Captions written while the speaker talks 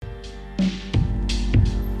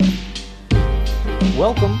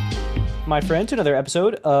Welcome, my friend, to another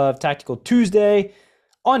episode of Tactical Tuesday.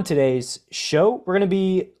 On today's show, we're going to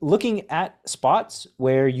be looking at spots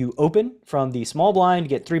where you open from the small blind,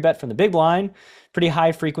 get 3-bet from the big blind. Pretty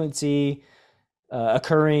high frequency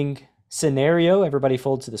occurring scenario. Everybody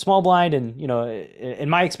folds to the small blind, and in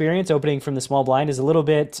my experience, opening from the small blind is a little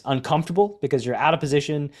bit uncomfortable because you're out of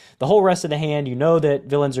position the whole rest of the hand. You know that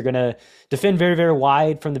villains are going to defend very, very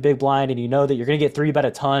wide from the big blind, and you know that you're going to get 3-bet a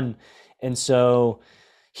ton. And so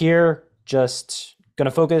here, just going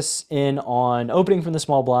to focus in on opening from the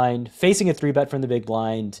small blind, facing a 3-bet from the big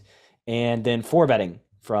blind, and then 4-betting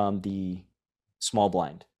from the small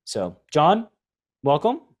blind. So, John,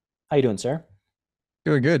 welcome. How you doing, sir?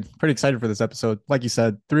 Doing good. Pretty excited for this episode. Like you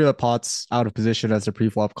said, 3-bet pots out of position as a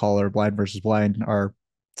pre-flop caller, blind versus blind, are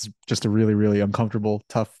just a really, really uncomfortable,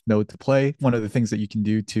 tough node to play. One of the things that you can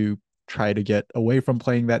do to try to get away from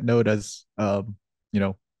playing that node as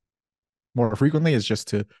more frequently is just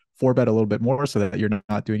to 4-bet a little bit more so that you're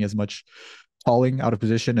not doing as much calling out of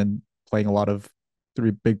position and playing a lot of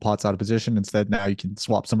 3 big pots out of position. Instead, now you can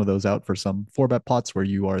swap some of those out for some 4-bet pots where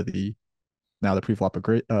you are the pre-flop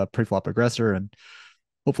aggressor, and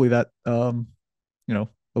hopefully that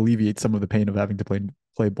alleviates some of the pain of having to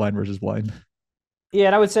play blind versus blind. Yeah,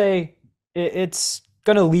 and I would say it's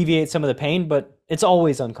going to alleviate some of the pain, but it's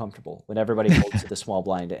always uncomfortable when everybody folds to the small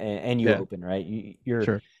blind and you open, right?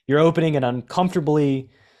 You're opening an uncomfortably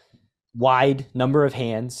wide number of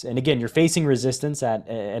hands, and again, you're facing resistance at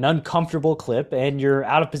an uncomfortable clip, and you're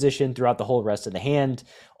out of position throughout the whole rest of the hand.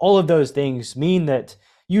 All of those things mean that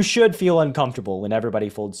you should feel uncomfortable when everybody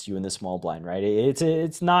folds to you in the small blind, right?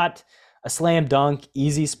 It's not a slam dunk,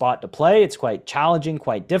 easy spot to play. It's quite challenging,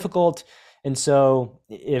 quite difficult. And so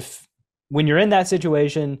when you're in that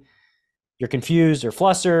situation, you're confused or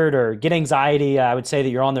flustered or get anxiety, I would say that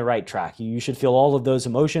you're on the right track. You should feel all of those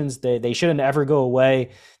emotions. They shouldn't ever go away.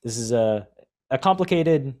 This is a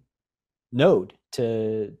complicated node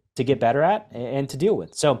to get better at and to deal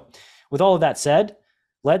with. So with all of that said,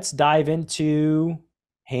 let's dive into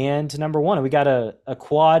hand number one. We got a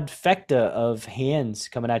quadfecta of hands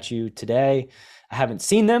coming at you today. I haven't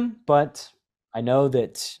seen them, but I know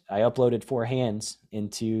that I uploaded 4 hands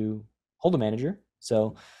into Hold'em Manager.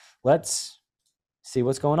 So let's see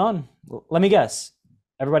what's going on. Let me guess.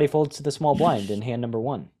 Everybody folds to the small blind in hand number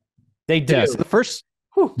 1. They do. Yeah, so the first...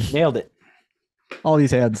 nailed it. All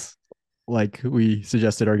these hands, like we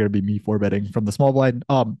suggested, are going to be me 4-betting from the small blind.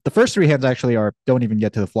 The first 3 hands actually don't even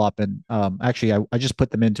get to the flop. And actually, I just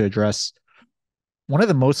put them in to address one of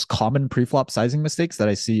the most common pre-flop sizing mistakes that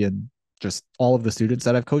I see in just all of the students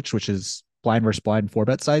that I've coached, which is blind versus blind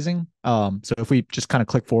 4-bet sizing. So if we just kind of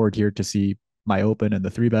click forward here to see my open and the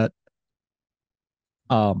 3-bet,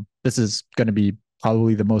 this is going to be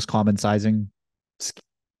probably the most common sizing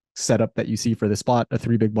setup that you see for the spot: a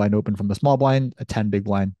 3 big blind open from the small blind, a 10 big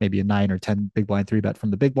blind, maybe a 9 or 10 big blind 3-bet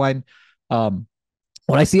from the big blind. What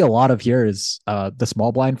I see a lot of here is the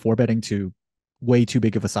small blind 4-betting to way too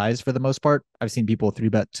big of a size for the most part. I've seen people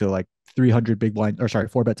 3-bet to like 300 big blind, or sorry,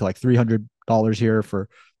 4-bet to like $300 here for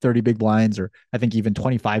 30 big blinds, or I think even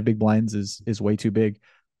 25 big blinds is way too big.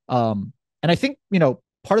 And I think,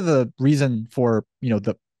 part of the reason for,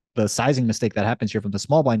 the sizing mistake that happens here from the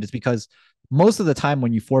small blind is because most of the time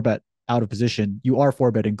when you 4-bet out of position, you are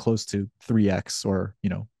 4-betting close to 3x or,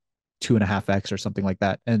 2.5x or something like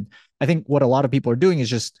that. And I think what a lot of people are doing is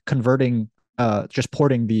just just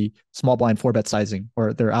porting the small blind 4-bet sizing,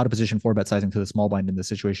 or their out of position 4-bet sizing, to the small blind in this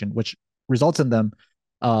situation, which results in them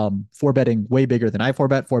 4-betting way bigger than I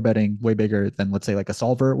 4-betting way bigger than, let's say, like a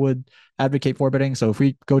solver would advocate 4-betting. So if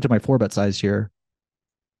we go to my 4-bet size here,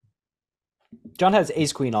 John has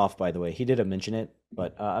ace queen off, by the way. He did mention it,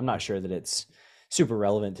 but I'm not sure that it's super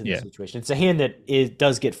relevant to the situation. It's a hand that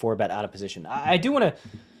does get 4-bet out of position. I do want to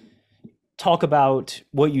talk about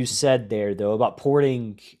what you said there, though, about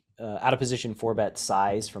porting out of position 4-bet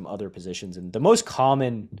size from other positions. And the most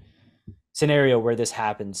common scenario where this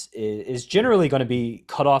happens is generally going to be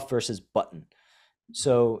cutoff versus button.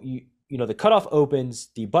 So the cutoff opens,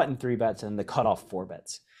 the button 3-bets, and the cutoff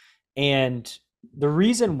 4-bets. And the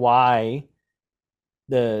reason why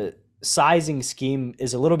the sizing scheme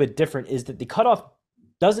is a little bit different is that the cutoff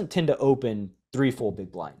doesn't tend to open 3 full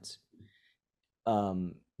big blinds.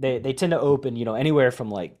 They tend to open, anywhere from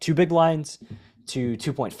like 2 big blinds to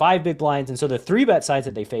 2.5 big blinds. And so the 3-bet size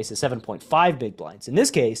that they face is 7.5 big blinds. In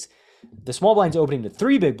this case, the small blind's opening to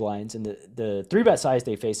 3 big blinds, and the 3-bet size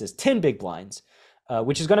they face is 10 big blinds,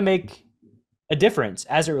 which is going to make a difference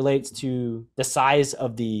as it relates to the size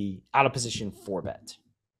of the out of position 4-bet.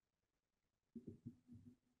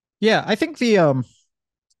 Yeah, I think I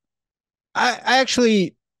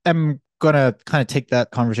actually am gonna kind of take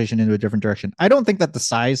that conversation into a different direction. I don't think that the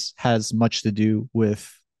size has much to do with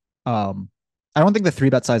I don't think the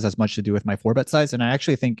 3-bet size has much to do with my 4-bet size, and I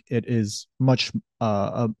actually think it is much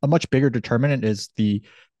a much bigger determinant is the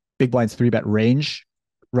big blind's 3-bet range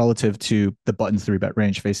relative to the button's 3-bet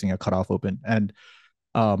range facing a cutoff open. And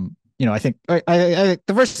I think the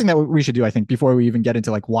first thing that we should do, I think, before we even get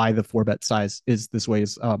into like why the 4-bet size is this way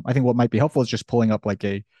is I think what might be helpful is just pulling up like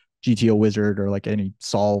a GTO wizard or like any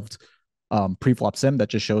solved pre-flop sim that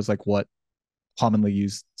just shows like what commonly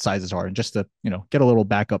used sizes are, and just to get a little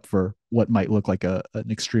backup for what might look like an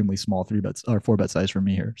extremely small 3-bet or 4-bet size for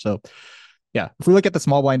me here. So yeah, if we look at the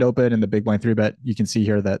small blind open and the big blind 3-bet, you can see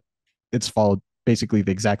here that it's followed basically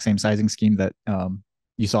the exact same sizing scheme that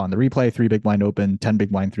you saw in the replay: 3 big blind open, 10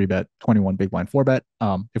 big blind 3-bet, 21 big blind 4-bet.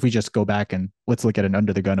 If we just go back and let's look at an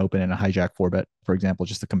under the gun open and a hijack 4-bet, for example,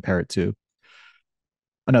 just to compare it to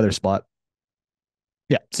another spot.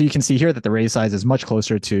 Yeah, so you can see here that the raise size is much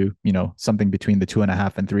closer to, something between the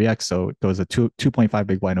 2.5 and 3x. So it goes a 2.5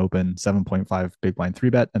 big blind open, 7.5 big blind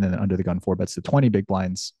 3-bet, and then under the gun 4-bets to 20 big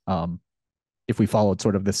blinds. If we followed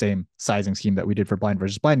sort of the same sizing scheme that we did for blind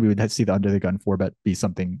versus blind, we would see the under the gun 4-bet be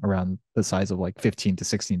something around the size of like 15 to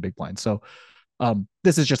 16 big blinds. So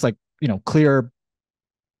this is just like, clear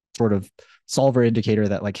sort of solver indicator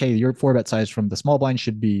that like, hey, your 4-bet size from the small blind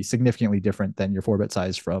should be significantly different than your 4-bet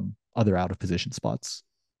size from other out of position spots.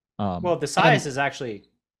 Well, the size is actually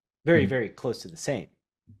very, very close to the same.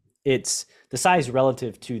 It's the size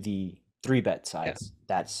relative to the 3-bet size.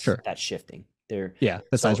 Yeah. That's shifting. The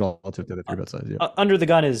size relative to the 3-bet size. Yeah. Under the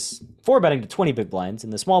gun is 4-betting to 20 big blinds,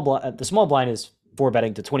 and the small blind is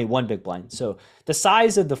 4-betting to 21 big blinds. So the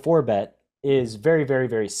size of the 4-bet is very, very,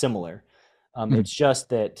 very similar. It's just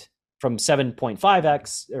that from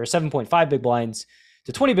 7.5x or 7.5 big blinds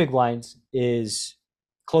to 20 big blinds is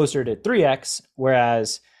closer to 3x,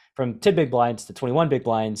 whereas from 10 big blinds to 21 big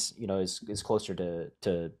blinds, is closer to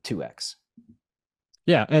 2x.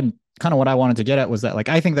 Yeah, and kind of what I wanted to get at was that like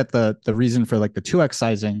I think that the reason for like the 2x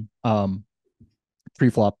sizing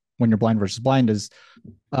pre-flop when you're blind versus blind is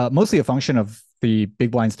mostly a function of the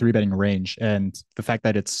big blind's 3-betting range and the fact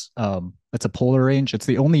that it's a polar range. It's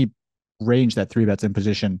the only range that 3-bets in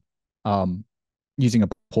position using a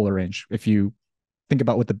polar range. If you think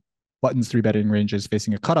about what the button's 3-betting range is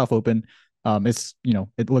facing a cutoff open, it's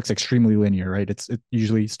it looks extremely linear, right? It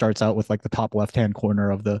usually starts out with like the top left hand corner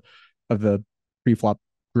of the pre-flop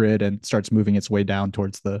grid and starts moving its way down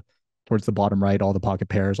towards the bottom right, all the pocket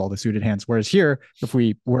pairs, all the suited hands. Whereas here, if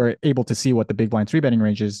we were able to see what the big blind 3-betting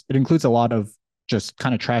range is, it includes a lot of just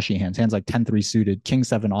kind of trashy hands like 10-3 suited, king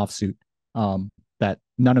 7 offsuit, that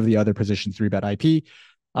none of the other positions 3-bet IP.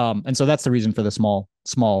 And so that's the reason for the small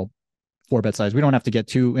 4-bet size. We don't have to get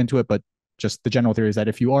too into it, but just the general theory is that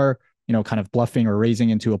if you are, kind of bluffing or raising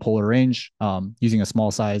into a polar range, using a small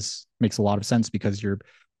size makes a lot of sense because you're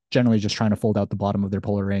generally just trying to fold out the bottom of their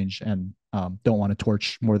polar range and don't want to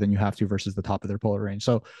torch more than you have to versus the top of their polar range.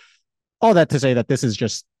 So all that to say that this is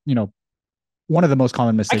just, one of the most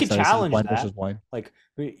common mistakes. I could challenge blind versus blind. Like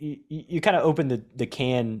you kind of open the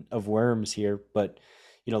can of worms here, but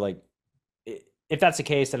like if that's the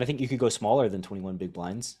case, then I think you could go smaller than 21 big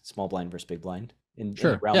blinds, small blind versus big blind in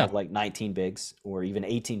the realm of like 19 bigs or even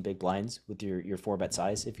 18 big blinds with your 4-bet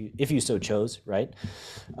size if you so chose, right?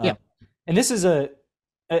 And this is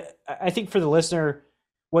I think for the listener,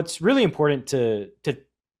 what's really important to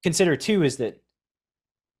consider too is that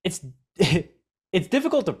it's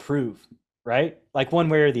difficult to prove, right? Like one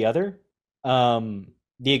way or the other, the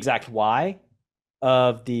exact why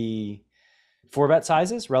of the 4-bet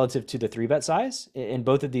sizes relative to the 3-bet size in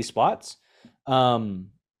both of these spots. And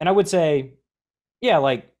I would say,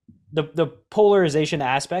 like the polarization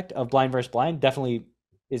aspect of blind versus blind definitely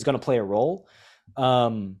is going to play a role.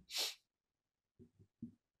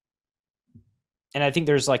 And I think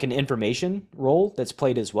there's like an information role that's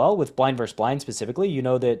played as well with blind versus blind specifically.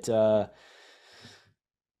 That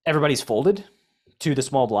everybody's folded to the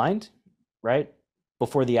small blind, right?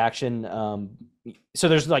 Before the action. So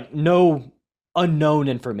there's like no unknown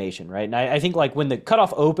information, right? And I think like when the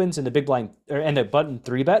cutoff opens and the big blind and the button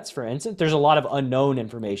 3-bets, for instance, there's a lot of unknown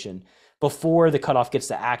information before the cutoff gets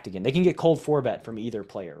to act again. They can get cold 4-bet from either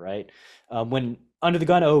player, right? When under the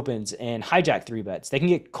gun opens and hijack 3-bets, they can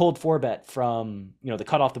get cold 4-bet from the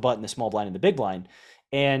cutoff, the button, the small blind, and the big blind,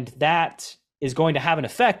 and that is going to have an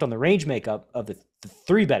effect on the range makeup of the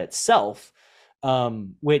 3-bet itself,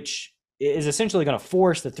 which is essentially going to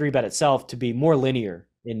force the 3-bet itself to be more linear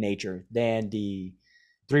in nature than the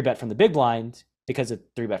 3-bet from the big blind, because the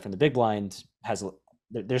 3-bet from the big blind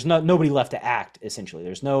there's nobody left to act. Essentially,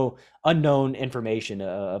 there's no unknown information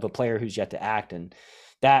of a player who's yet to act, and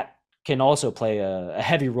that can also play a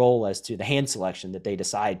heavy role as to the hand selection that they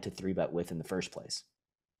decide to 3-bet with in the first place.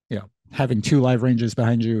 Yeah. Having 2 live ranges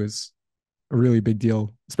behind you is a really big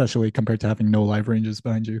deal, especially compared to having no live ranges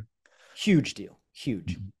behind you. Huge deal.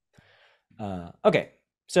 Huge. Okay.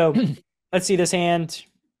 So let's see this hand.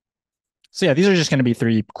 So yeah, these are just going to be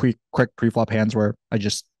 3 quick pre-flop hands where I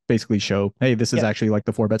just basically show, hey, this is actually like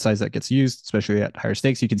the 4-bet size that gets used, especially at higher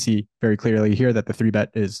stakes. You can see very clearly here that the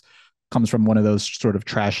 3-bet comes from one of those sort of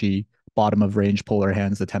trashy bottom of range polar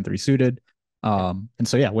hands, the 10-3 suited. And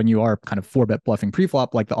so yeah, when you are kind of 4-bet bluffing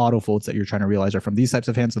pre-flop, like the auto folds that you're trying to realize are from these types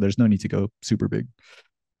of hands, so there's no need to go super big.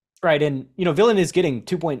 Right, and Villain is getting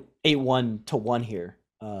 2.81 to 1 here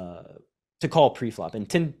to call pre-flop, and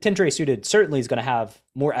 10-3 suited certainly is going to have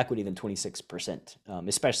more equity than 26%,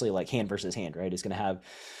 especially like hand versus hand, right? It's going to have,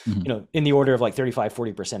 in the order of like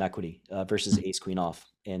 35-40% equity versus ace queen off,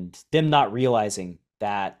 and them not realizing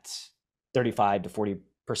that 35 to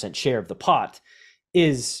 40% share of the pot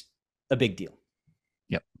is a big deal.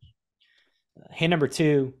 Yep. Hand number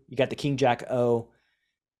 2, you got the king jack O,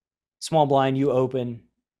 small blind, you open,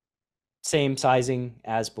 same sizing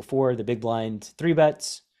as before, the big blind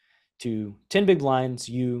 3-bets to 10 big blinds,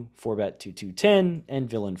 you 4-bet to 210, and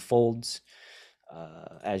Villain folds.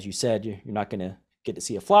 As you said, you're not going to get to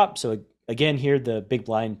see a flop. So again, here the big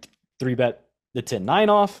blind 3-bet the 10-9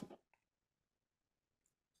 off,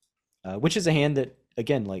 which is a hand that,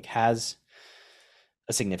 again, like has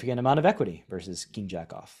a significant amount of equity versus king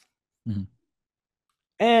jack off.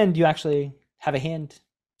 And you actually have a hand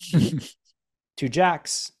 2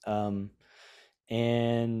 jacks. And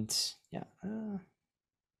yeah,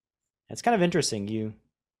 it's kind of interesting. You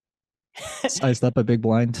sized up a big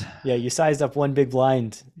blind. Yeah, you sized up 1 big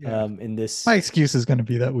blind in this. My excuse is going to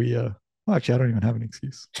be that we well, actually I don't even have an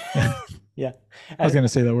excuse. Yeah. I was going to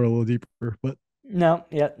say that we're a little deeper, but no,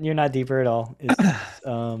 you're not deeper at all. It's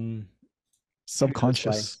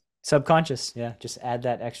subconscious. Yeah, just add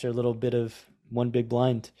that extra little bit of 1 big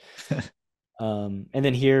blind. And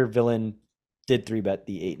then here Villain did 3-bet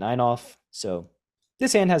the 8-9 off, so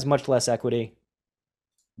this hand has much less equity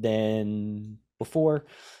than before,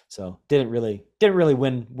 so didn't really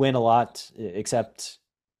win a lot, except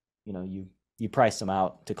you priced them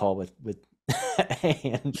out to call with a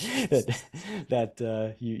hand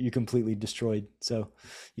that you completely destroyed. So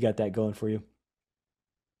you got that going for you.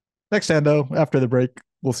 Next hand though, after the break,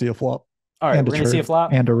 we'll see a flop. All right, we're gonna see a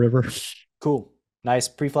flop and a river. Cool, nice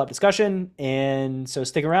pre-flop discussion, and so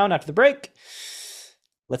stick around after the break.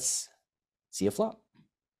 Let's see a flop.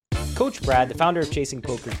 Coach Brad, the founder of Chasing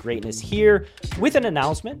Poker Greatness, here with an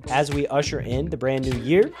announcement as we usher in the brand new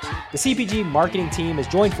year. The CPG marketing team has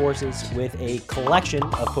joined forces with a collection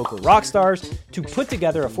of poker rock stars to put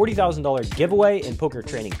together a $40,000 giveaway in poker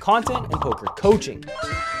training content and poker coaching.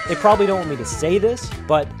 They probably don't want me to say this,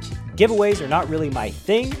 but giveaways are not really my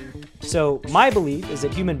thing. So my belief is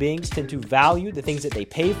that human beings tend to value the things that they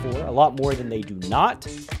pay for a lot more than they do not,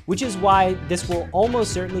 which is why this will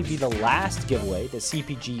almost certainly be the last giveaway that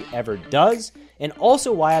CPG ever does, and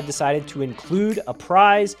also why I've decided to include a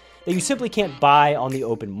prize that you simply can't buy on the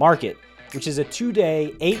open market, which is a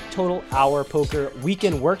 2-day, 8 total hour poker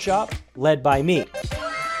weekend workshop led by me.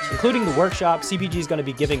 Including the workshop, CPG is going to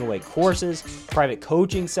be giving away courses, private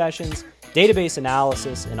coaching sessions, database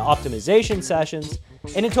analysis, and optimization sessions,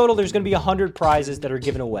 and in total, there's going to be 100 prizes that are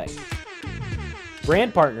given away.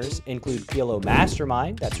 Brand partners include PLO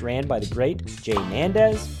Mastermind, that's ran by the great Jay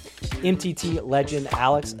Nandez, MTT legend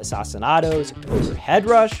Alex Assassinado's Poker Head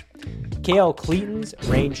Rush, KL Cleaton's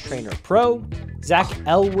Range Trainer Pro, Zach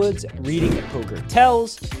Elwood's Reading Poker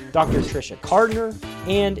Tells, Dr. Trisha Cardner,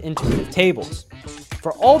 and Intuitive Tables.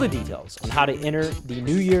 For all the details on how to enter the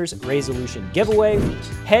New Year's resolution giveaway,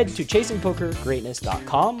 head to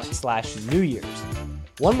chasingpokergreatness.com/New Year's.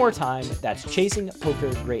 One more time, that's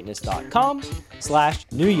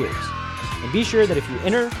chasingpokergreatness.com/New Year's. And be sure that if you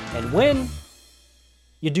enter and win,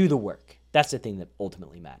 you do the work. That's the thing that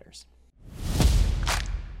ultimately matters.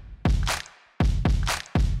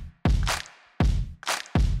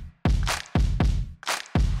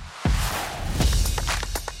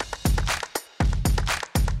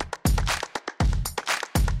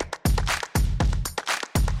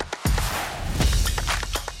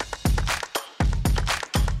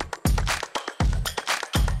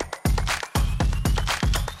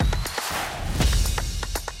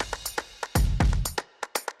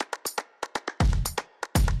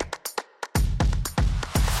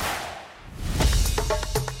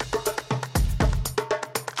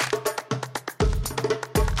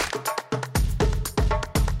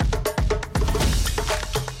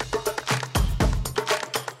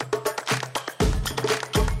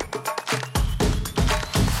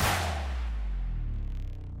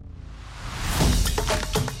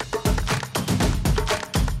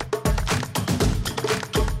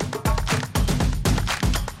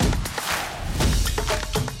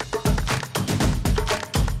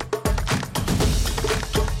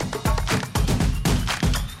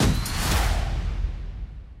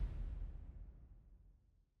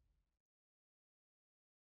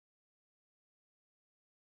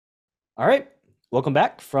 All right, welcome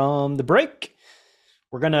back from the break.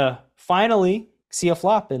 We're gonna finally see a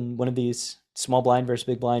flop in one of these small blind versus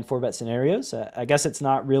big blind 4-bet scenarios. I guess it's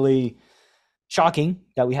not really shocking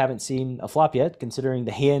that we haven't seen a flop yet, considering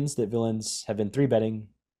the hands that villains have been 3-betting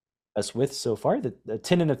us with so far. The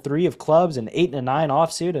 10 and a 3 of clubs, an 8 and a 9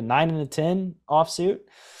 offsuit, a 9 and a 10 offsuit.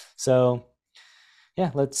 So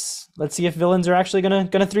yeah, let's see if villains are actually gonna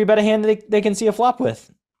 3-bet a hand that they can see a flop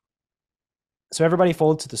with. So everybody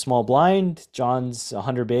folds to the small blind. John's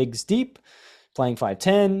 100 bigs deep, playing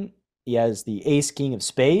 5-10. He has the ace king of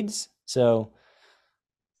spades. So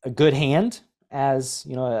a good hand, as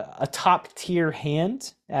you know, a top tier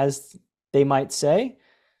hand, as they might say.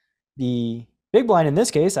 The big blind in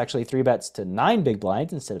this case actually 3-bets to 9 big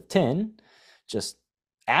blinds instead of 10, just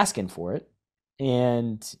asking for it.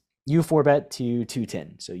 And you 4-bet to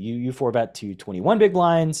 210. So you 4-bet to 21 big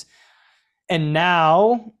blinds. And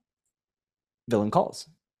now villain calls.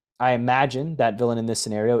 I imagine that villain in this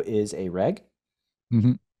scenario is a reg.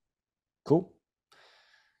 Mm-hmm. Cool.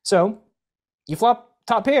 So you flop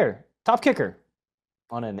top pair, top kicker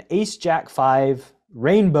on an ace jack 5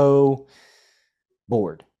 rainbow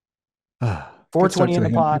board. 420 in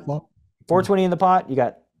the pot. 420 in the pot. You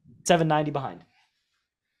got 790 behind. I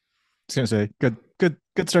was gonna say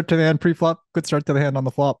good start to the hand pre-flop. Good start to the hand on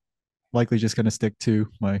the flop. Likely just gonna stick to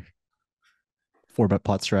my 4-bet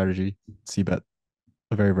pot strategy. C-bet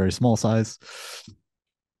a very, very small size.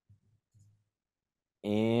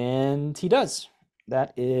 And he does.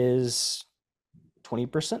 That is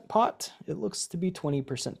 20% pot. It looks to be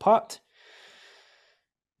 20% pot.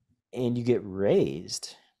 And you get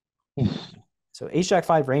raised. So ace jack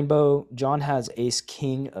 5 rainbow. John has ace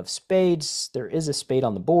king of spades. There is a spade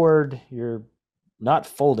on the board. You're not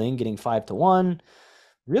folding, getting 5-1.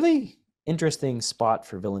 Really interesting spot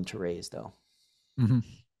for villain to raise, though. Mm-hmm.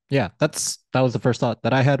 Yeah, that was the first thought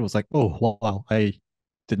that I had, was like, oh wow, I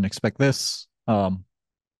didn't expect this.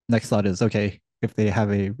 Next thought is, okay, if they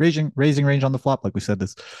have a raising range on the flop, like we said,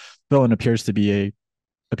 this villain appears to be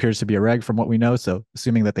a reg from what we know. So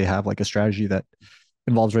assuming that they have like a strategy that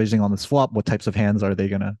involves raising on this flop, what types of hands are they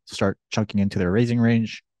gonna start chunking into their raising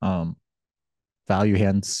range? Value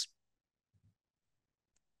hands,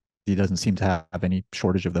 he doesn't seem to have any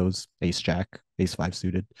shortage of those. Ace jack, ace 5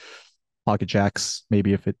 suited, pocket jacks,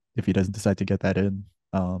 maybe if he doesn't decide to get that in.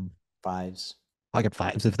 Fives, pocket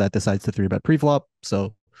fives if that decides to 3-bet pre-flop.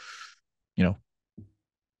 So, you know,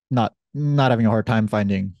 not having a hard time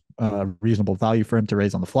finding reasonable value for him to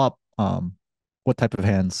raise on the flop. What type of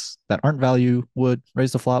hands that aren't value would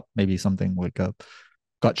raise the flop? Maybe something like a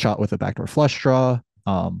gut shot with a backdoor flush draw.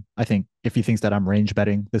 I think if he thinks that I'm range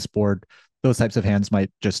betting this board, those types of hands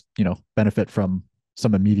might just, benefit from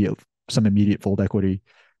some immediate fold equity.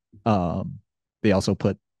 They also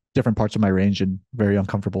put different parts of my range in very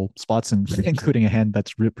uncomfortable spots, and including a hand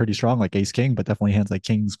that's pretty strong like ace king, but definitely hands like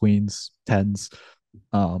kings, queens, tens.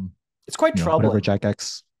 It's quite troubling. Whatever jack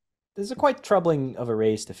X. This is quite troubling of a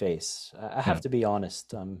raise to face. I have to be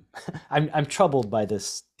honest. I'm troubled by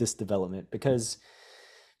this development, because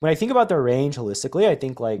when I think about their range holistically, I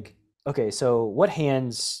think like, okay, so what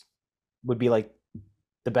hands would be like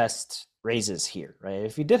the best raises here, right?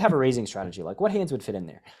 If you did have a raising strategy, like what hands would fit in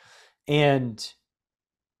there? And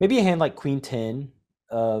maybe a hand like queen 10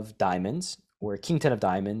 of diamonds, or king 10 of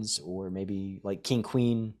diamonds, or maybe like king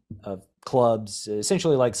queen of clubs,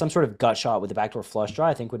 essentially like some sort of gut shot with a backdoor flush draw,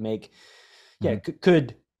 I think would make,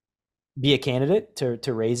 could be a candidate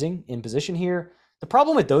to raising in position here. The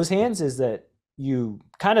problem with those hands is that you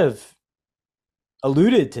kind of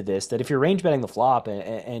alluded to this, that if you're range betting the flop,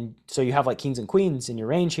 and so you have like kings and queens in your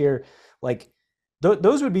range here, like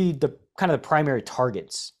those would be the kind of the primary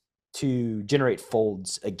targets to generate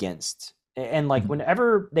folds against. And like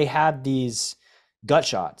whenever they have these gut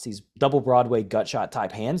shots, these double Broadway gut shot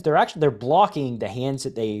type hands, they're blocking the hands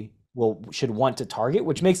that they should want to target,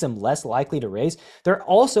 which makes them less likely to raise. They're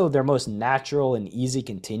also their most natural and easy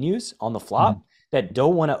continues on the flop that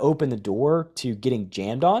don't want to open the door to getting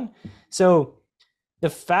jammed on. So the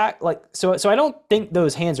fact, like, so I don't think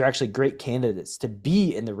those hands are actually great candidates to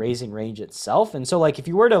be in the raising range itself. And so like, if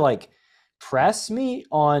you were to like press me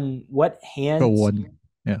on what hands, go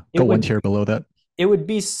one tier below that, it would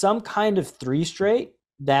be some kind of 3 straight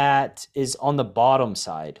that is on the bottom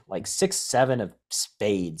side, like 6-7 of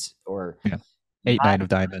spades, or 8-9 of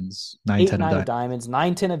diamonds, 9-10 of diamonds,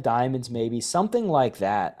 9-10 of diamonds, maybe something like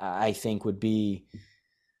that. I think would be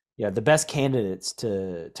the best candidates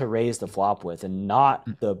to raise the flop with, and not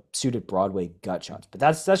the suited Broadway gut shots. But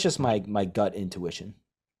that's just my gut intuition.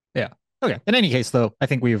 Yeah. Okay. In any case, though, I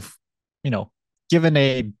think we've, given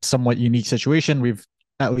a somewhat unique situation, we've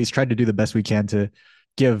at least tried to do the best we can to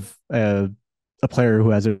give a player who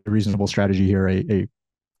has a reasonable strategy here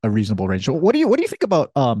a reasonable range. So what do you think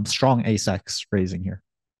about strong ace X raising here?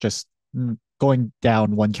 Just going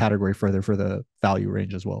down one category further for the value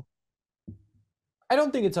range as well. I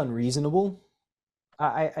don't think it's unreasonable.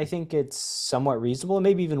 I think it's somewhat reasonable, and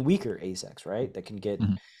maybe even weaker ace X, right? That can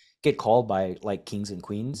get called by like kings and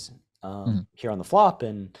queens here on the flop,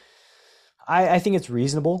 and I think it's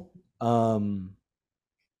reasonable.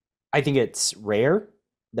 I think it's rare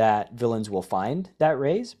that villains will find that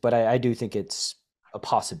raise, but I do think it's a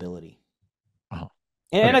possibility. Oh,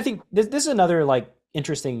 and I think this is another like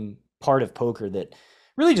interesting part of poker that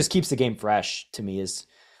really just keeps the game fresh to me is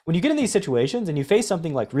when you get in these situations and you face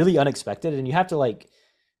something like really unexpected and you have to like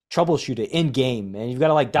troubleshoot it in game and you've got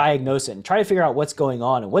to like diagnose it and try to figure out what's going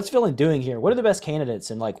on and what's villain doing here, what are the best candidates,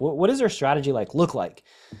 and like what does their strategy like look like.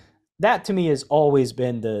 That to me has always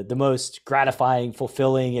been the most gratifying,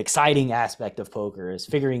 fulfilling, exciting aspect of poker is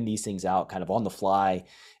figuring these things out kind of on the fly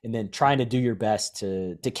and then trying to do your best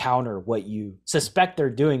to counter what you suspect they're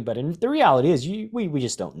doing. But in the reality is we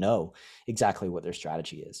just don't know exactly what their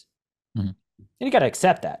strategy is. Mm-hmm. And you got to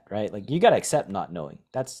accept that, right? Like you got to accept not knowing.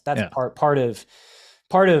 That's part of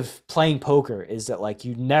playing poker is that like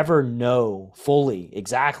you never know fully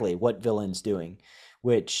exactly what villain's doing,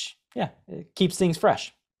 which it keeps things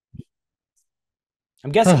fresh.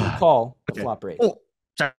 I'm guessing you call the flop raise. Well,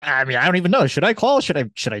 I mean, I don't even know. Should I call? Should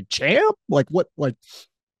I jam? Like what? Like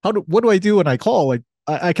what do I do when I call? Like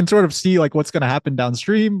I can sort of see like what's going to happen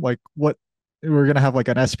downstream. Like what we're going to have like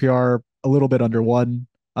an SPR a little bit under one.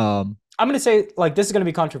 I'm going to say like this is going to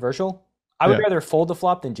be controversial. I would rather fold the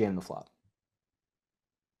flop than jam the flop.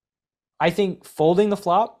 I think folding the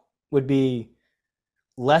flop would be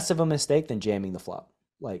less of a mistake than jamming the flop.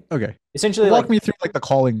 Like essentially walk me through like the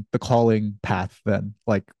calling path then,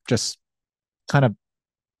 like just kind of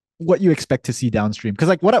what you expect to see downstream, because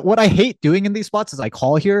like what I hate doing in these spots is I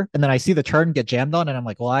call here and then I see the turn get jammed on and I'm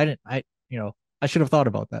like, well, I should have thought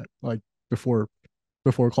about that like before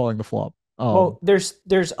calling the flop. Well, there's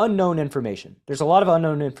unknown information. There's a lot of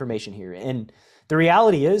unknown information here, and the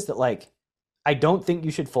reality is that like I don't think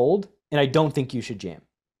you should fold and I don't think you should jam.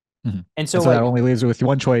 And so like, that only leaves you with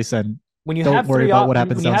one choice, and when you have three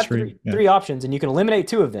options and you can eliminate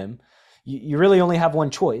two of them, you really only have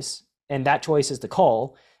one choice, and that choice is to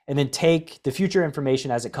call and then take the future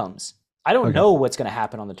information as it comes. I don't know what's going to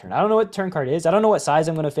happen on the turn. I don't know what the turn card is. I don't know what size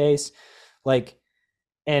I'm going to face. Like,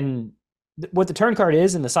 and what the turn card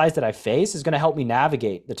is and the size that I face is going to help me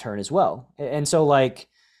navigate the turn as well. And so like,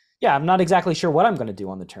 I'm not exactly sure what I'm going to do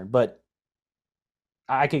on the turn, but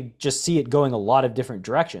I could just see it going a lot of different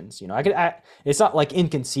directions. It's not like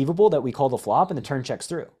inconceivable that we call the flop and the turn checks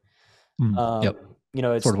through.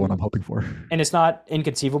 It's sort of what I'm hoping for. And it's not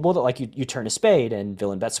inconceivable that like you turn a spade and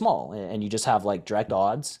villain bet small and you just have like direct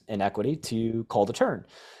odds and equity to call the turn.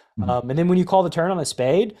 And then when you call the turn on a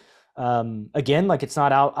spade, again, like it's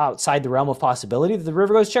not outside the realm of possibility that the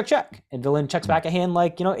river goes check and villain checks back a hand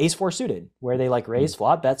like ace four suited, where they like raise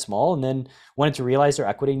flop, bet small, and then wanted to realize their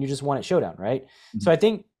equity and you just won at showdown, right? So I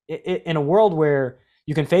think in a world where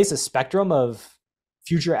you can face a spectrum of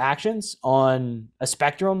future actions on a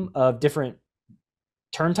spectrum of different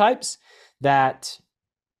turn types, that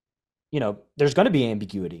there's going to be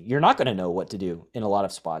ambiguity. You're not going to know what to do in a lot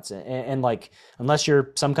of spots. And like, unless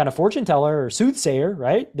you're some kind of fortune teller or soothsayer,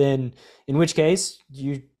 right? Then in which case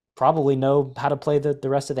you probably know how to play the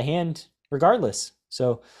rest of the hand regardless.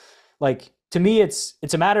 So like, to me, it's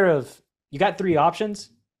a matter of, you got three options.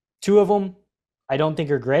 Two of them I don't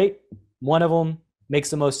think are great. One of them makes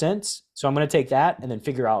the most sense. So I'm going to take that and then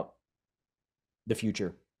figure out the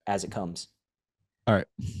future as it comes. All right.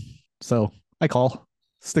 So I call.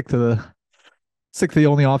 Stick to the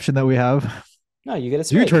only option that we have. No, you get a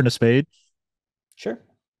spade. You turn a spade. Sure.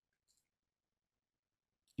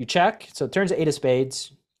 You check. So it turns to 8 of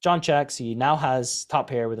spades. John checks. He now has top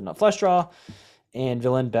pair with a nut flush draw, and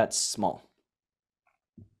villain bets small.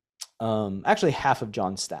 Actually half of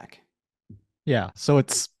John's stack. Yeah. So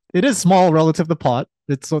it is small relative to pot.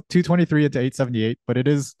 It's 223 into 878, but it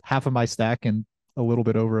is half of my stack and a little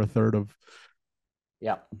bit over a third of.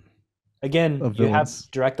 Yeah. Again, you have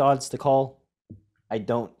direct odds to call. I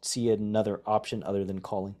don't see another option other than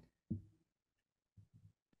calling.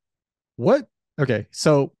 What? Okay,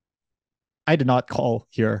 so I did not call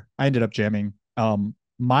here. I ended up jamming.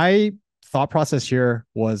 My thought process here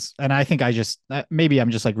was, and I think maybe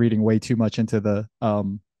I'm just like reading way too much into the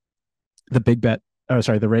big bet. Oh,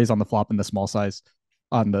 sorry, the raise on the flop and the small size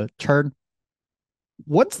on the turn.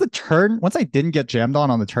 Once I didn't get jammed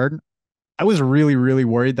on the turn, I was really, really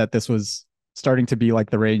worried that this was starting to be like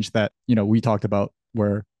the range that, we talked about,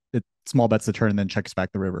 where small bets the turn and then checks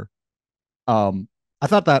back the river. I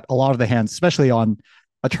thought that a lot of the hands, especially on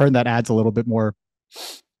a turn that adds a little bit more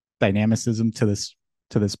dynamicism to this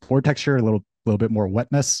board texture, a little bit more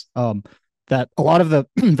wetness. That a lot of the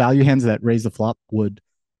value hands that raise the flop would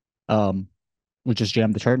just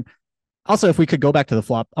jam the turn. Also, if we could go back to the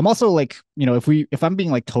flop, I'm also like, if I'm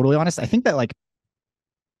being like totally honest, I think that like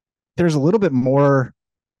there's a little bit more.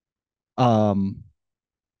 I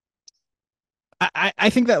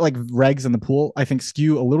think that like regs in the pool, I think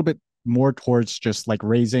skew a little bit more towards just like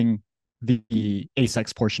raising the ace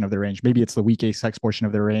X portion of their range. Maybe it's the weak ace X portion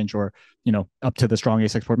of their range, or up to the strong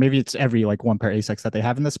ace X port. Maybe it's every like one pair ace X that they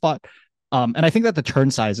have in this spot. And I think that the turn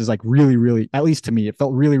size is like really, really, at least to me, it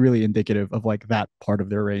felt really, really indicative of like that part of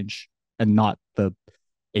their range, and not the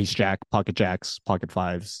ace jack, pocket jacks, pocket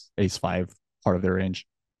fives, ace five part of their range.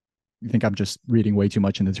 I think I'm just reading way too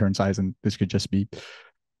much into turn size, and this could just be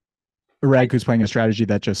a reg who's playing a strategy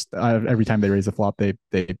that just every time they raise a flop, they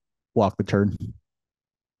block the turn.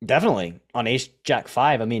 Definitely on ace jack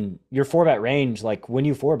five. I mean, your 4-bet range, like when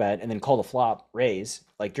you 4-bet and then call the flop raise,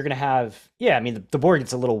 like you're gonna have, I mean, the board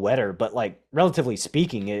gets a little wetter, but like relatively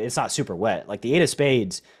speaking, it's not super wet. Like the 8 of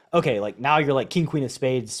spades, okay, like now you're like king queen of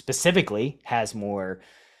spades specifically has more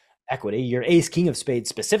equity. Your ace king of spades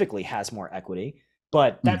specifically has more equity,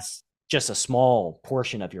 but that's just a small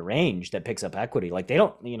portion of your range that picks up equity. Like they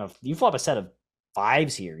don't, if you flop a set of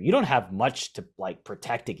fives here, you don't have much to like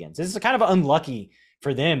protect against. This is kind of unlucky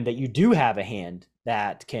for them that you do have a hand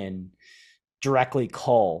that can directly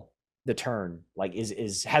call the turn, like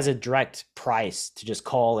has a direct price to just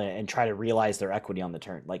call and try to realize their equity on the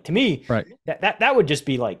turn. Like to me, right, that would just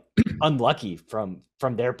be like unlucky from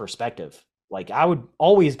their perspective. Like I would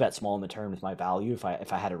always bet small in the turn with my value if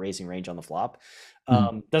I had a raising range on the flop.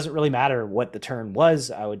 Doesn't really matter what the turn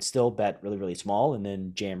was. I would still bet really, really small and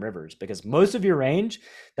then jam rivers, because most of your range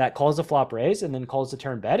that calls the flop raise and then calls the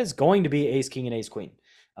turn bet is going to be ace king and ace queen,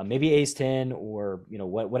 maybe ace 10 or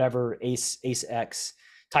whatever ace X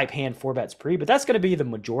type hand 4-bets pre, but that's going to be the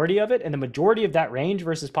majority of it. And the majority of that range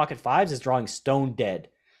versus pocket fives is drawing stone dead.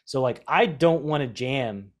 So like I don't want to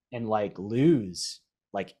jam and like lose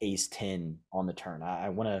like ace 10 on the turn. I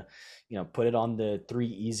want to, put it on the 3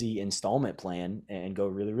 easy installment plan and go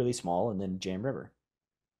really, really small and then jam river.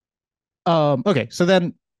 Okay. So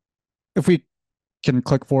then if we can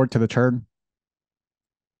click forward to the turn,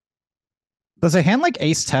 does a hand like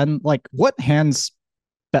ace 10, like what hands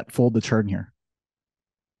bet fold the turn here?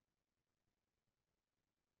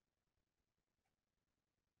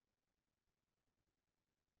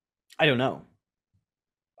 I don't know.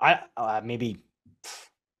 Maybe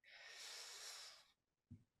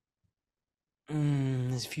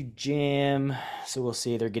if you jam, so we'll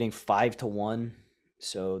see. They're getting 5-1,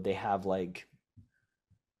 so they have like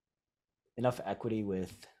enough equity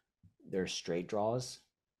with their straight draws.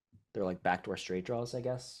 They're like backdoor straight draws, I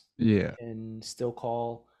guess. Yeah, and still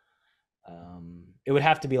call. It would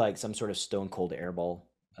have to be like some sort of stone cold airball,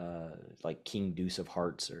 like king deuce of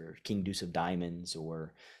hearts or king deuce of diamonds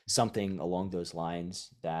or something along those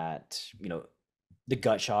lines that the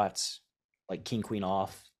gut shots like king queen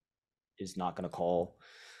off is not going to call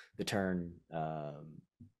the turn.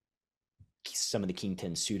 Some of the king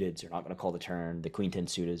 10 suiteds are not going to call the turn. The queen 10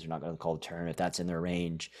 suiteds are not going to call the turn if that's in their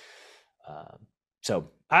range.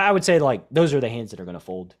 So I would say like those are the hands that are going to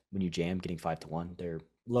fold when you jam, getting 5-1. They're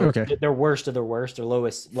low. Okay. They're worst of the worst, or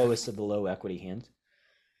lowest of the low equity hands.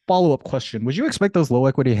 Follow-up question: would you expect those low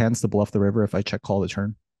equity hands to bluff the river if I check call the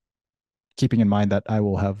turn, keeping in mind that I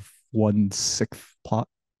will have 1/6 pot?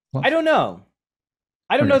 I don't know.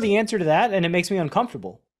 I don't know the answer to that, and it makes me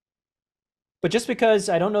uncomfortable. But just because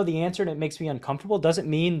I don't know the answer and it makes me uncomfortable doesn't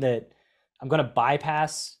mean that I'm going to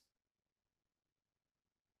bypass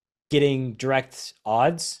getting direct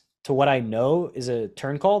odds to what I know is a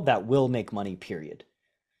turn call that will make money, period.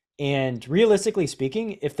 And realistically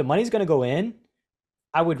speaking, if the money's going to go in,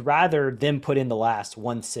 I would rather them put in the last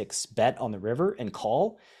 1/6 bet on the river and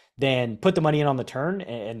call than put the money in on the turn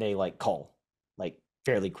and they like call like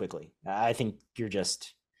fairly quickly. I think you're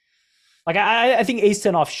just like, I think ace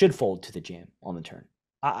 10 off should fold to the jam on the turn.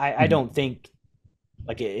 I don't think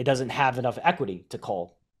like it doesn't have enough equity to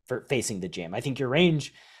call for facing the jam. I think your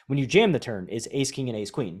range when you jam the turn is ace king and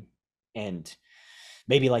ace queen and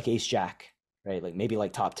maybe like ace jack, right? Like maybe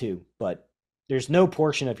like top 2, but there's no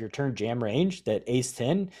portion of your turn jam range that ace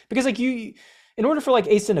 10, because like in order for like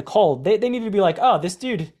ace 10 to call, they need to be like, oh, this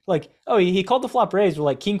dude, like, oh, he called the flop raise with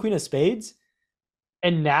like king queen of spades,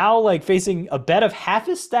 and now like facing a bet of half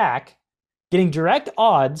his stack, getting direct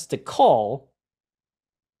odds to call,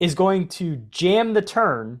 is going to jam the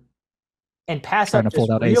turn and pass trying up to just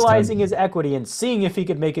fold out ace realizing 10. his equity and seeing if he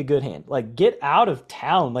could make a good hand. Like, get out of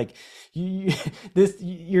town. Like, you, this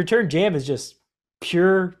your turn jam is just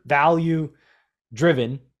pure value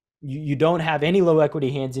driven. You don't have any low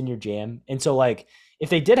equity hands in your jam, and so like if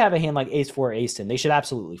they did have a hand like ace four, ace 10, they should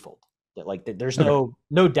absolutely fold. Like, there's Okay.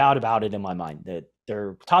 no doubt about it in my mind that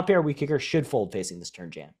their top pair weak kicker should fold facing this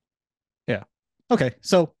turn jam. Yeah. Okay.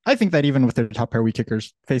 So I think that even with their top pair weak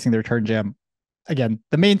kickers facing their turn jam, again,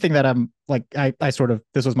 the main thing that I'm like, I sort of,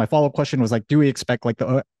 this was my follow up question was like, do we expect like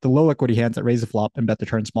the low equity hands that raise the flop and bet the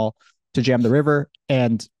turn small to jam the river?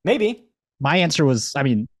 And Maybe. my answer was, I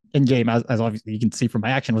mean, in game, as obviously you can see from my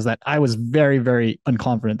action, was that I was very, very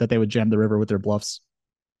unconfident that they would jam the river with their bluffs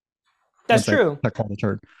That's once I true. call the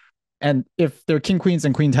turn. And if they're king queens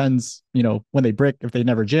and queen tens, you know, when they brick, if they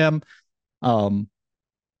never jam, um,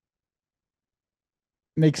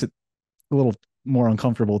 makes it a little more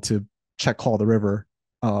uncomfortable to check call the river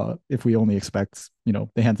if we only expect, you know,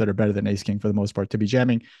 the hands that are better than ace king for the most part to be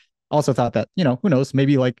jamming. Also thought that, you know, who knows,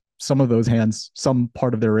 maybe like some of those hands, some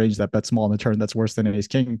part of their range that bet small in the turn that's worse than an ace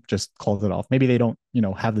king just calls it off. Maybe they don't, you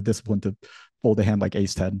know, have the discipline to fold a hand like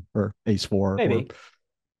ace 10 or ace 4 or Maybe.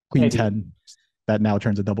 queen Maybe. 10 that now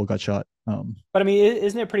turns a double gut shot. But I mean,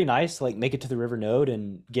 isn't it pretty nice to like make it to the river node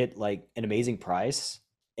and get like an amazing price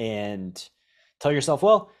and tell yourself,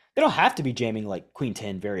 well, they don't have to be jamming like queen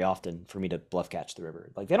 10 very often for me to bluff catch the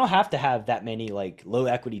river. Like, they don't have to have that many like low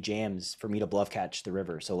equity jams for me to bluff catch the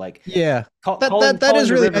river. So like Yeah, that calling is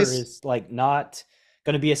the really river nice. is like not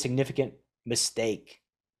going to be a significant mistake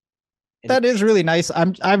in the That is really nice.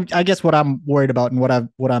 I guess what I'm worried about and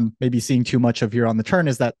what I'm maybe seeing too much of here on the turn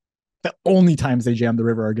is that the only times they jam the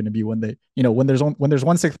river are going to be when they, you know, when there's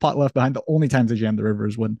 1/6 pot left behind. The only times they jam the river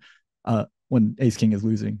is when ace king is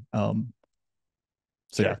losing.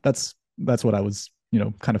 So yeah, Sure. that's what I was, you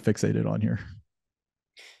know, kind of fixated on here.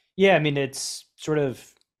 Yeah, I mean, it's sort of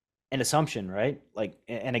an assumption, right? Like,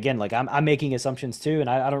 and again, like I'm making assumptions too, and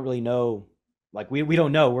I don't really know. Like, we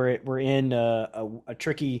don't know. We're in a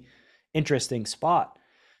tricky, interesting spot,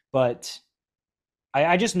 but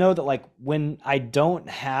I just know that like when I don't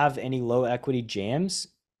have any low equity jams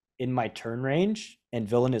in my turn range and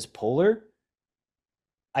villain is polar,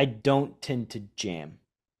 I don't tend to jam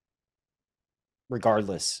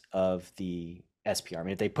regardless of the SPR. I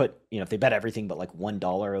mean, if they put, you know, if they bet everything but like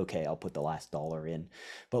 $1, okay, I'll put the last dollar in.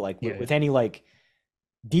 But like Yeah. with any like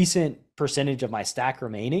decent percentage of my stack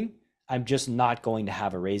remaining, I'm just not going to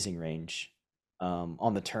have a raising range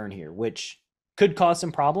on the turn here, which could cause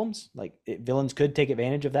some problems. Like, villains could take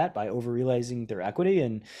advantage of that by over realizing their equity,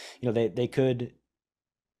 and you know they could,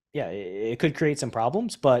 yeah, it could create some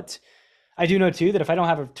problems. But I do know too that if I don't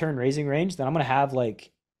have a turn raising range, then I'm gonna have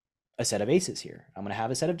like a set of aces here. I'm gonna have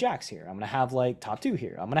a set of jacks here. I'm gonna have like top two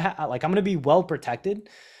here. I'm gonna be well protected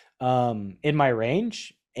in my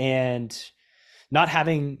range, and not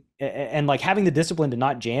having and like having the discipline to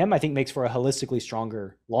not jam, I think makes for a holistically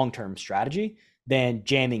stronger long-term strategy than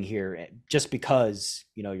jamming here just because,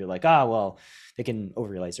 you know, you're like, ah, well, they can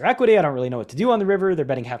overrealize their equity. I don't really know what to do on the river. They're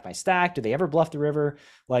betting half my stack. Do they ever bluff the river?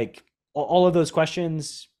 Like, all of those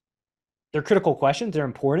questions, they're critical questions. They're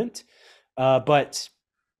important. But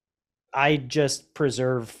I just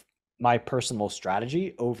preserve my personal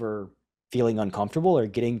strategy over feeling uncomfortable or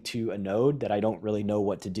getting to a node that I don't really know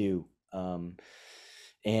what to do.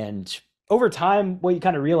 And over time, what you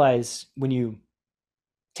kind of realize when you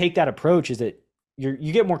take that approach is that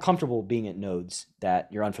you get more comfortable being at nodes that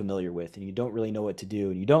you're unfamiliar with, and you don't really know what to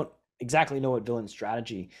do, and you don't exactly know what villain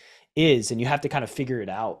strategy is, and you have to kind of figure it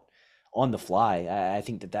out on the fly. I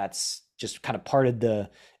think that that's just kind of part of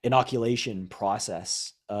the inoculation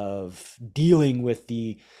process of dealing with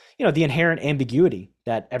the, you know, the inherent ambiguity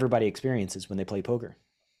that everybody experiences when they play poker.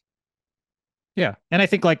 Yeah, and I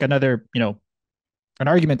think like another, you know, an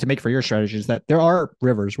argument to make for your strategy is that there are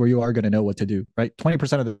rivers where you are going to know what to do, right?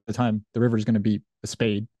 20% of the time, the river is going to be a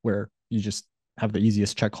spade where you just have the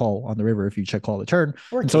easiest check call on the river if you check call the turn.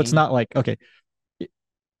 Or And so it's king. not like, okay, You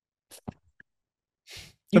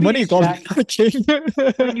the beat money ace calls jack. me a king.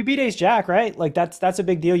 I mean, you beat ace jack, right? Like, that's a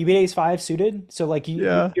big deal. You beat ace five suited, so like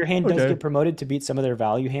Yeah. your hand does Okay. get promoted to beat some of their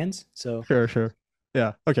value hands. So Sure. Sure.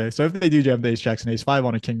 Yeah. Okay. So if they do jam the ace jacks and ace five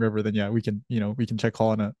on a king river, then yeah, we can, you know, we can check call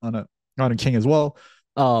on a king as well.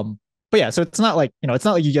 But yeah, so it's not like, you know, it's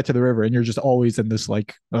not like you get to the river and you're just always in this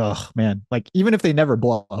like, oh man, like even if they never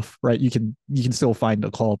bluff, right, you can still find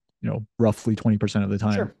a call, you know, roughly 20% of the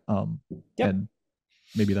time. sure. Yep. And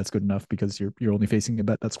maybe that's good enough because you're only facing a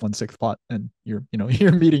bet that's 1/6 pot and you're, you know,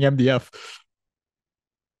 you're meeting MDF.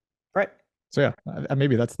 Right. So yeah,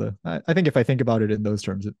 maybe that's I think if I think about it in those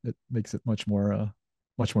terms, it makes it much more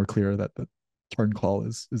clear that the turn call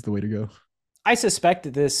is the way to go. I suspect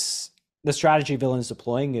that the strategy Villain is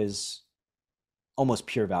deploying is almost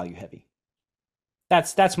pure value heavy.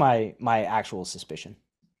 That's my actual suspicion.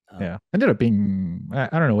 Yeah, ended up being I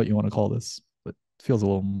don't know what you want to call this, but it feels a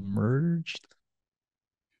little merged.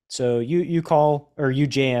 So you call or you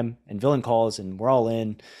jam and Villain calls and we're all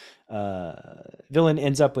in. Villain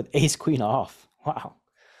ends up with ace queen off. Wow.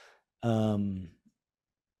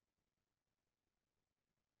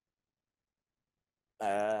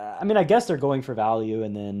 I mean, I guess they're going for value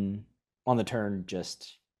and then on the turn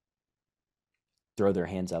just throw their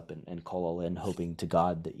hands up and call all in, hoping to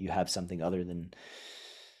God that you have something other than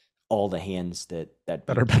all the hands that are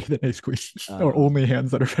better than ace queen, or only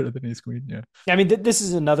hands that are better than ace queen. Yeah. I mean, this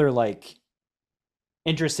is another like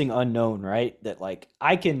interesting unknown, right? That like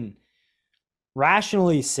I can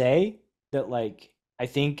rationally say that like I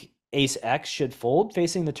think ace X should fold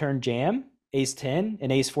facing the turn jam, ace 10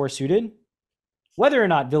 and ace 4 suited. Whether or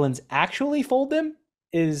not villains actually fold them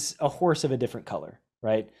is a horse of a different color,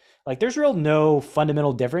 right? Like there's real no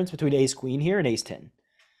fundamental difference between ace queen here and ace 10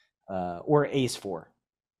 or ace 4.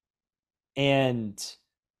 And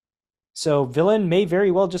so villain may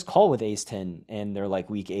very well just call with ace 10 and they're like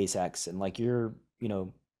weak ace X, and like your,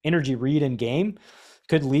 energy read in game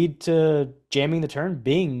could lead to jamming the turn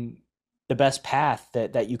being the best path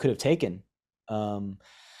that you could have taken.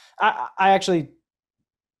 I actually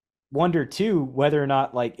wonder too whether or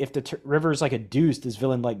not like if the river's like a deuce, does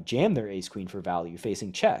villain like jam their ace queen for value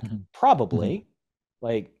facing check? Mm-hmm. Probably. Mm-hmm.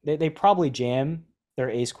 Like they probably jam their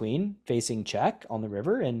ace queen facing check on the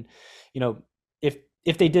river, and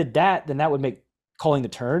if they did that, then that would make calling the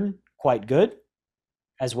turn quite good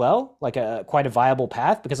as well, like quite a viable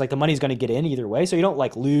path, because like the money's going to get in either way, so you don't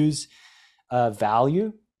like lose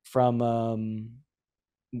value from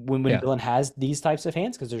when villain has these types of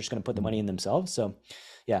hands, because they're just going to put the money in themselves. So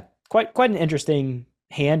yeah, quite an interesting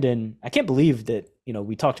hand, and I can't believe that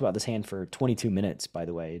we talked about this hand for 22 minutes. By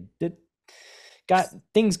the way,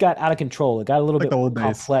 things got out of control. It got a little bit more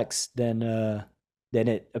complex than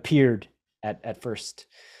it appeared at first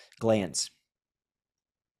glance.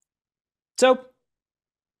 So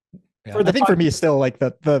yeah, I think for me still like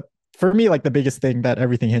for me like the biggest thing that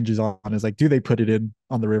everything hinges on is like, do they put it in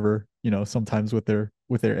on the river, sometimes with their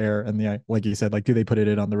air, and like you said, like do they put it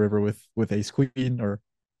in on the river with ace queen, or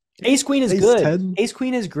ace queen is good. 10? Ace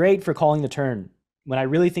queen is great for calling the turn when I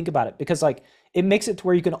really think about it, because like it makes it to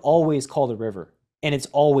where you can always call the river and it's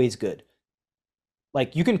always good.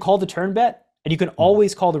 Like you can call the turn bet and you can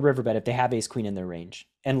always call the river bet if they have ace queen in their range,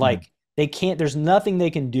 and like they can't, there's nothing they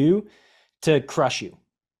can do to crush you,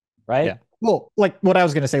 right? Yeah. Well, like what I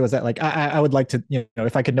was going to say was that like I would like to,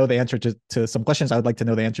 if I could know the answer to some questions, I would like to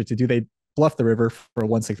know the answer to, do they bluff the river for a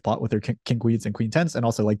 1/6 pot with their king queens and queen tens, and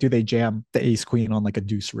also like do they jam the ace queen on like a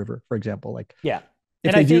deuce river, for example? Like yeah,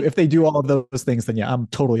 if they do all of those things, then yeah, I'm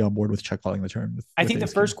totally on board with check calling the turn. I think the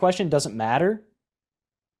first question doesn't matter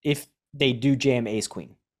if they do jam ace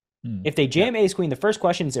queen. If they jam ace queen, the first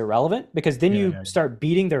question is irrelevant, because then you start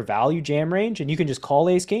beating their value jam range, and you can just call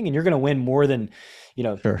ace king and you're going to win more than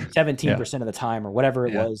 17% of the time, or whatever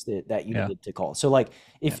it was that you needed to call. So like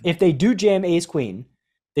if they do jam ace queen,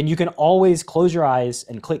 then you can always close your eyes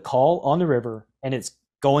and click call on the river, and it's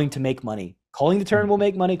going to make money. Calling the turn will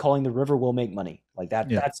make money. Calling the river will make money. Like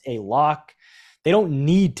that. Yeah. That's a lock. They don't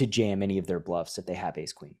need to jam any of their bluffs if they have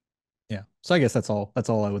ace queen. Yeah. So I guess that's all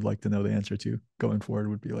I would like to know the answer to going forward,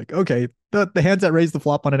 would be like, okay, the hands that raise the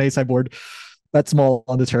flop on an ace high board, that's small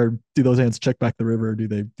on the turn, do those hands check back the river, or do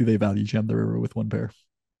they value jam the river with one pair?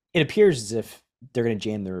 It appears as if they're going to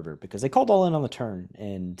jam the river, because they called all in on the turn,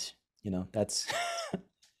 and that's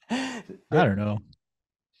I don't know.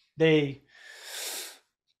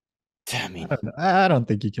 I don't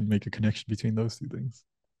think you can make a connection between those two things.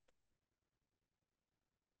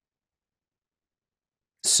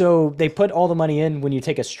 So they put all the money in when you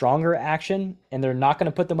take a stronger action, and they're not going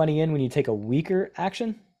to put the money in when you take a weaker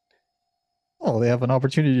action? Well, they have an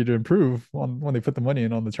opportunity to improve when they put the money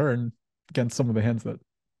in on the turn against some of the hands that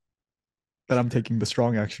I'm taking the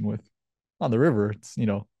strong action with. On the river, it's,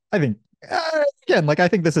 I think, again, like I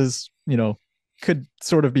think this is, could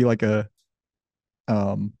sort of be like a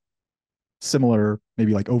similar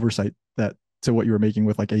maybe like oversight that to what you were making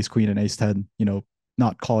with like ace queen and ace 10,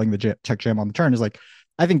 not calling the check jam on the turn, is like,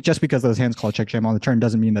 I think just because those hands call check jam on the turn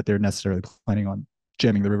doesn't mean that they're necessarily planning on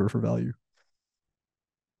jamming the river for value.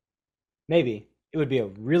 Maybe it would be a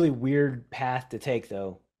really weird path to take,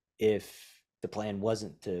 though, if the plan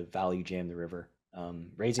wasn't to value jam the river.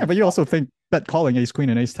 Raising, but you also think that calling ace queen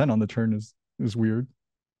and ace 10 on the turn is weird.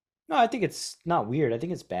 No, I think it's not weird. I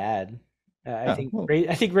think it's bad. I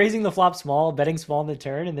think raising the flop small, betting small on the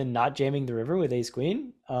turn, and then not jamming the river with ace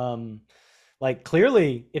queen Like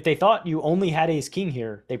clearly, if they thought you only had ace king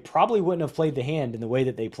here, they probably wouldn't have played the hand in the way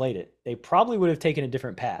that they played it. They probably would have taken a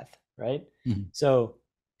different path, right? Mm-hmm. So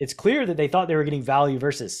it's clear that they thought they were getting value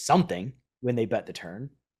versus something when they bet the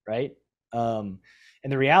turn, right? And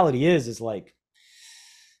the reality is like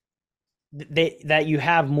that you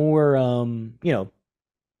have more,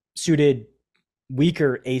 suited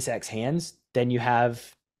weaker ace X hands than you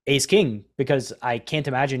have ace king, because I can't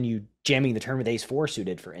imagine you jamming the turn with ace 4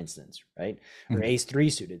 suited, for instance, right? Or mm-hmm. ace 3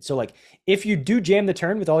 suited. So like if you do jam the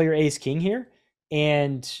turn with all your ace king here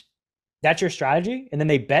and that's your strategy, and then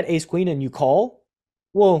they bet ace queen and you call,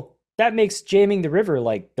 well, that makes jamming the river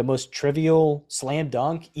like the most trivial, slam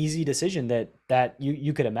dunk, easy decision that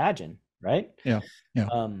you could imagine, right? Yeah.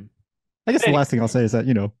 I guess the last thing I'll say is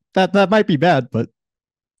that, that might be bad, but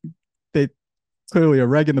they clearly a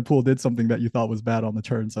reg in the pool did something that you thought was bad on the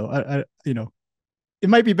turn. So I it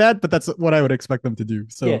might be bad, but that's what I would expect them to do.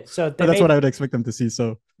 So, that's what I would expect them to see.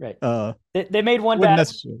 So right. They made one bad.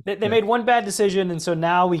 They made one bad decision, and so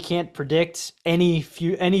now we can't predict any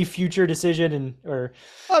future decision.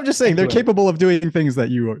 I'm just saying they're capable of doing things that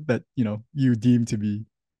you deem to be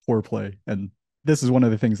poor play, and this is one of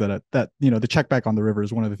the things that the check back on the river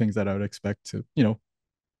is one of the things that I would expect to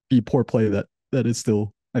be poor play that is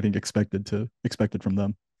still, I think, expected from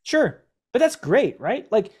them. Sure, but that's great,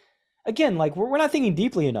 right? Like. Again, like we're not thinking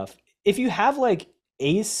deeply enough. If you have like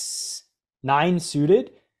ace 9 suited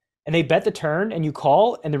and they bet the turn and you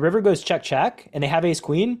call and the river goes check and they have ace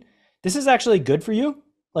queen, this is actually good for you.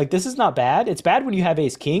 Like this is not bad. It's bad when you have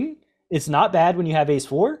ace king. It's not bad when you have ace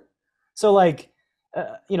 4. So like,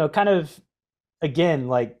 kind of again,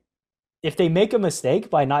 like if they make a mistake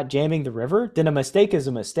by not jamming the river, then a mistake is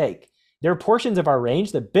a mistake. There are portions of our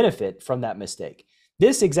range that benefit from that mistake.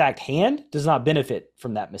 This exact hand does not benefit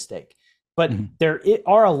from that mistake, but mm-hmm. there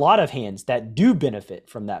are a lot of hands that do benefit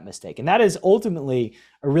from that mistake. And that is ultimately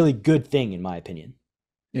a really good thing, in my opinion.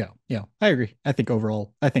 Yeah, I agree. I think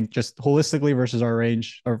overall, just holistically versus our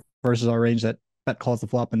range that bet calls the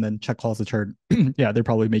flop and then check calls the turn. Yeah, they're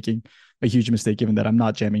probably making a huge mistake, given that I'm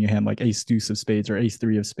not jamming a hand like ace deuce of spades or ace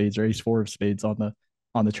 3 of spades or ace 4 of spades on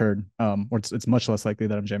the turn. Or it's much less likely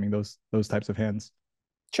that I'm jamming those types of hands.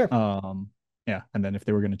 Sure. Yeah, and then if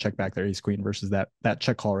they were going to check back their ace queen versus that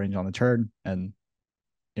check call range on the turn, and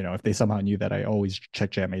if they somehow knew that I always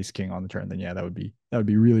check jam ace king on the turn, then yeah, that would be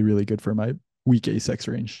really, really good for my weak ace X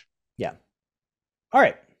range. Yeah. All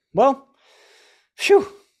right. Well, phew.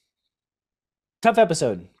 Tough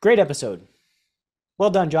episode. Great episode.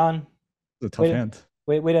 Well done, John. It's a tough hand.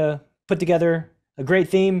 Way to put together a great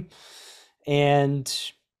theme. And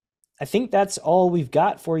I think that's all we've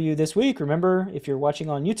got for you this week. Remember, if you're watching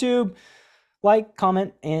on YouTube, like,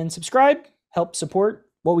 comment, and subscribe. Help support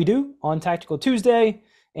what we do on Tactical Tuesday.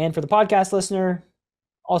 And for the podcast listener,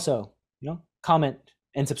 also, comment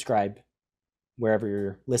and subscribe wherever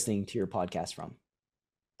you're listening to your podcast from.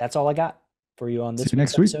 That's all I got for you on this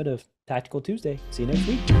week's episode of Tactical Tuesday. See you next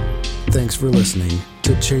week. Thanks for listening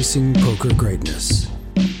to Chasing Poker Greatness.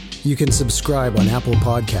 You can subscribe on Apple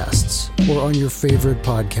Podcasts or on your favorite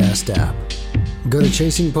podcast app. Go to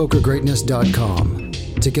chasingpokergreatness.com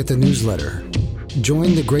to get the newsletter,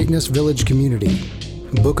 join the Greatness Village community,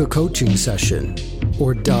 book a coaching session,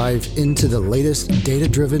 or dive into the latest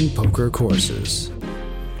data-driven poker courses.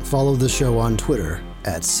 Follow the show on Twitter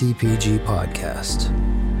at CPG Podcast.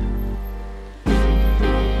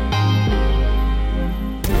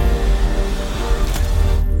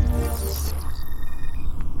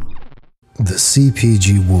 The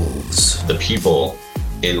CPG Wolves. The people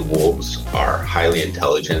in Wolves are highly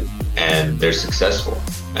intelligent and they're successful.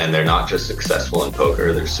 And they're not just successful in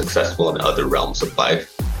poker, they're successful in other realms of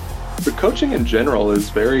life. The coaching in general is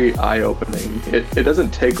very eye-opening. It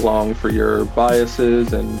doesn't take long for your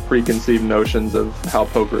biases and preconceived notions of how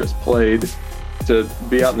poker is played to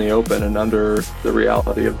be out in the open and under the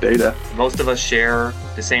reality of data. Most of us share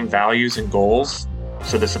the same values and goals,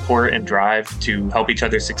 so the support and drive to help each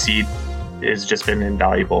other succeed has just been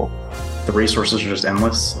invaluable. The resources are just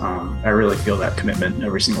endless. I really feel that commitment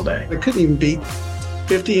every single day. I couldn't even beat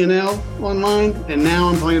 50 NL online, and now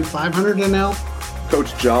I'm playing 500 NL.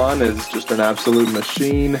 Coach John is just an absolute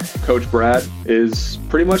machine. Coach Brad is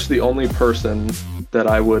pretty much the only person that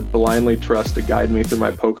I would blindly trust to guide me through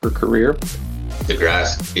my poker career. The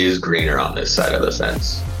grass is greener on this side of the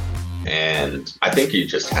fence, and I think you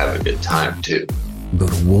just have a good time too. Go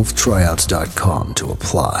to wolftryouts.com to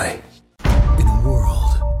apply. In a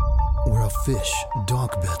world where a fish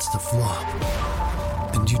dog bets the flop,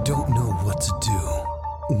 and you don't know what to do,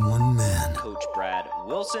 one man, Coach Brad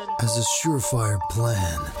Wilson, has a surefire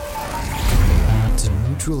plan to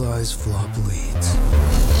neutralize flop leads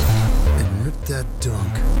and rip that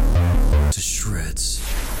dunk to shreds.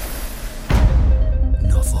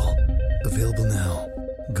 Nuffle. Available now.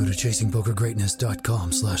 Go to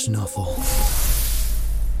chasingpokergreatness.com/Nuffle.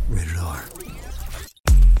 Rated R.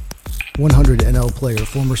 100 NL player,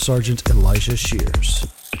 former Sergeant Elijah Shears.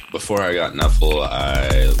 Before I got Nuffle,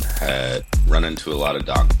 I had run into a lot of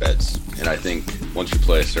donk bets. And I think once you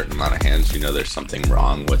play a certain amount of hands, you know there's something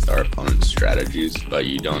wrong with our opponent's strategies, but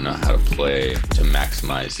you don't know how to play to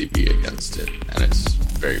maximize EV against it. And it's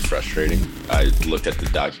very frustrating. I looked at the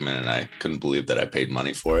document and I couldn't believe that I paid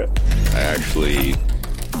money for it. I actually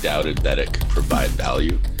doubted that it could provide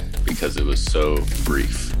value because it was so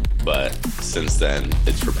brief. But since then,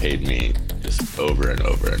 it's repaid me just over and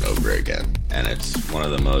over and over again. And it's one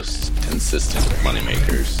of the most consistent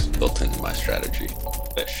moneymakers built into my strategy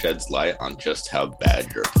that sheds light on just how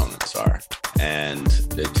bad your opponents are. And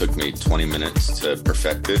it took me 20 minutes to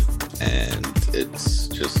perfect it, and it's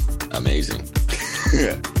just amazing.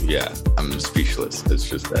 Yeah, I'm speechless. It's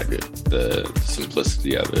just that good. The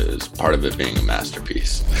simplicity of it is part of it being a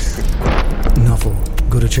masterpiece. Nuffle.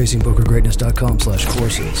 Go to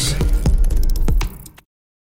chasingpokergreatness.com/courses.